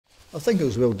I think it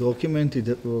was well documented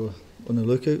that we were on the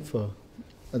lookout for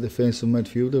a defensive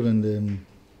midfielder, and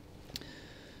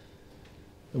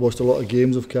I watched a lot of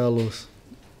games of Carlos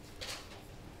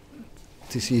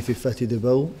to see if he fitted the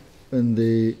bill, and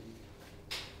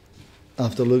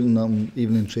after looking at him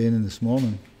even in training this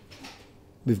morning,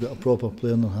 we've got a proper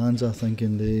player in our hands, I think,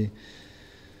 and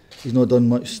he's not done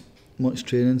much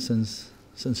training since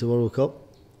the World Cup.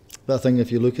 But I think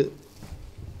if you look at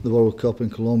the World Cup in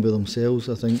Colombia themselves,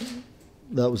 I think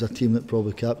that was a team that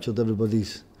probably captured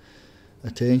everybody's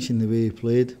attention, the way he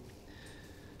played,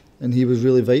 and he was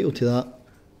really vital to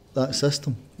that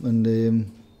system.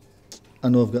 And I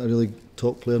know I've got a really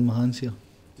top player in my hands here.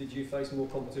 Did you face more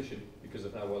competition because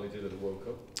of how well he did at the World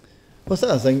Cup?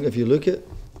 Well, I think if you look at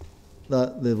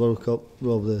the World Cup,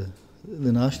 Rob,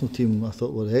 the national team I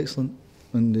thought were excellent,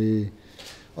 and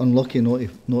unlucky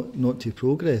not to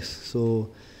progress. So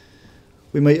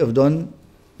we might have done,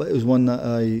 but it was one that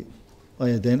I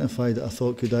identified that I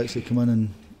thought could actually come in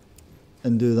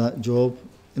and do that job.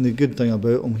 And the good thing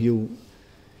about him,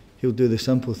 he'll do the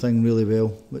simple thing really well,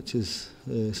 which is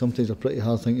sometimes a pretty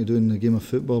hard thing to do in the game of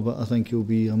football, but I think he'll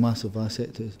be a massive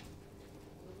asset to us.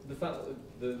 The fact that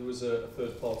there was a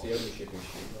third-party ownership issue,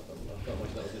 I can't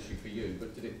imagine that was an issue for you, but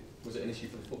was it an issue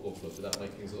for the football club? Did that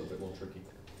make things a little bit more tricky?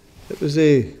 It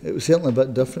was certainly a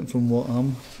bit different from what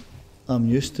I'm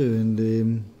used to,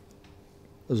 and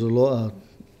there's a lot of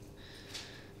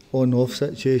on-off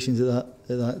situations at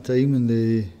that time,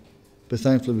 and but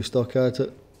thankfully we stuck at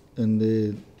it.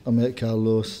 And I met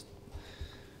Carlos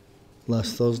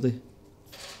last Thursday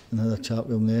and had a chat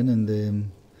with him then,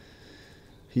 and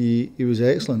he was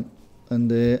excellent.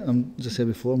 And as I said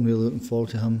before, I'm really looking forward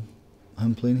to him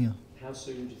playing here. How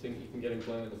soon do you think you can get him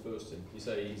playing in the first team? You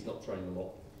say he's not trained a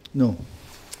lot. No,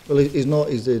 well he's not.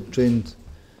 He's trained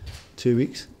 2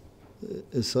 weeks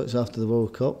as such after the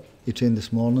World Cup. He trained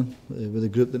this morning with a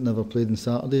group that never played on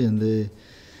Saturday, and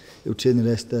he'll train the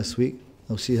rest of this week.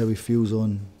 I'll see how he feels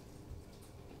on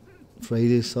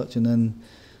Friday as such, and then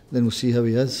we'll see how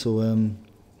he is. So I'm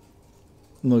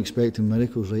not expecting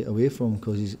miracles right away from him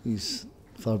because he's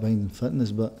far behind in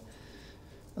fitness, but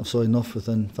I've saw enough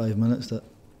within 5 minutes that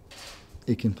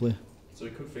he can play. So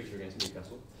he could feature against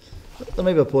Newcastle? There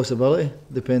may be a possibility,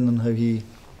 depending on how he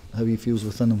feels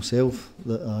within himself,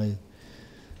 that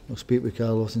I'll speak with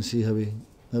Carlos and see how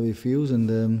he feels. And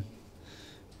the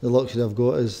luxury I've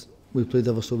got is we played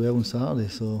ever so well on Saturday,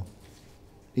 so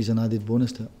he's an added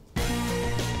bonus to it.